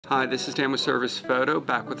Hi, this is Dan with Service Photo,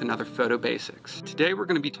 back with another Photo Basics. Today we're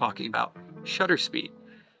going to be talking about shutter speed.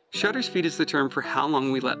 Shutter speed is the term for how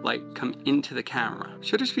long we let light come into the camera.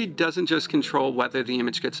 Shutter speed doesn't just control whether the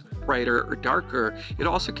image gets brighter or darker, it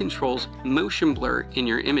also controls motion blur in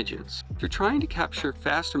your images. If you're trying to capture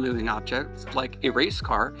faster moving objects like a race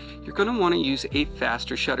car, you're going to want to use a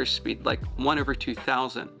faster shutter speed like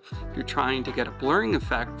 1/2000. If you're trying to get a blurring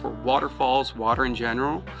effect for waterfalls, water in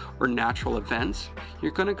general, or natural events,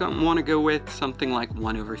 you're going to want to go with something like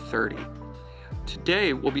 1/30.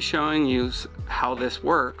 Today we'll be showing you how this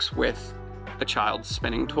works with a child's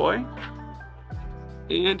spinning toy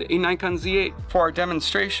and a Nikon Z8. For our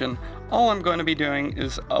demonstration, all I'm going to be doing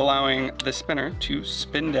is allowing the spinner to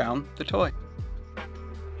spin down the toy.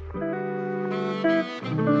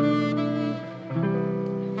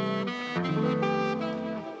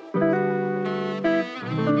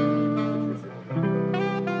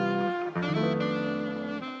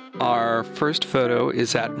 Our first photo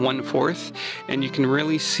is at 1/4, and you can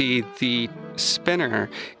really see the spinner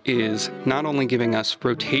is not only giving us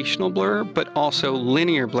rotational blur, but also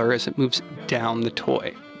linear blur as it moves down the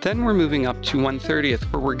toy. Then we're moving up to 1/30,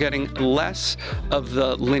 where we're getting less of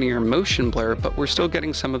the linear motion blur, but we're still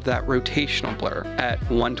getting some of that rotational blur. At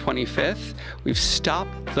 1/25, we've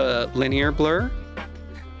stopped the linear blur,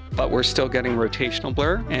 but we're still getting rotational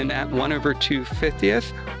blur. And at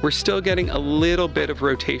 1/250th, we're still getting a little bit of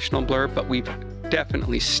rotational blur, but we've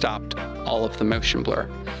definitely stopped all of the motion blur.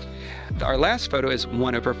 Our last photo is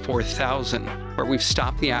 1/4000, where we've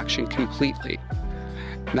stopped the action completely.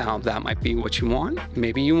 Now that might be what you want.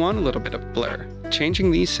 Maybe you want a little bit of blur.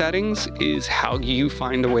 Changing these settings is how you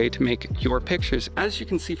find a way to make your pictures. As you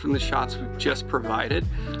can see from the shots we've just provided,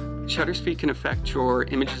 shutter speed can affect your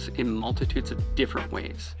images in multitudes of different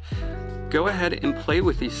ways. Go ahead and play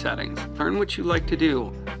with these settings. Learn what you like to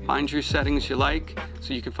do. Find your settings you like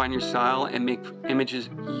so you can find your style and make images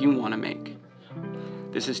you want to make.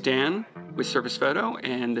 This is Dan with Service Photo,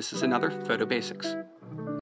 and this is another Photo Basics.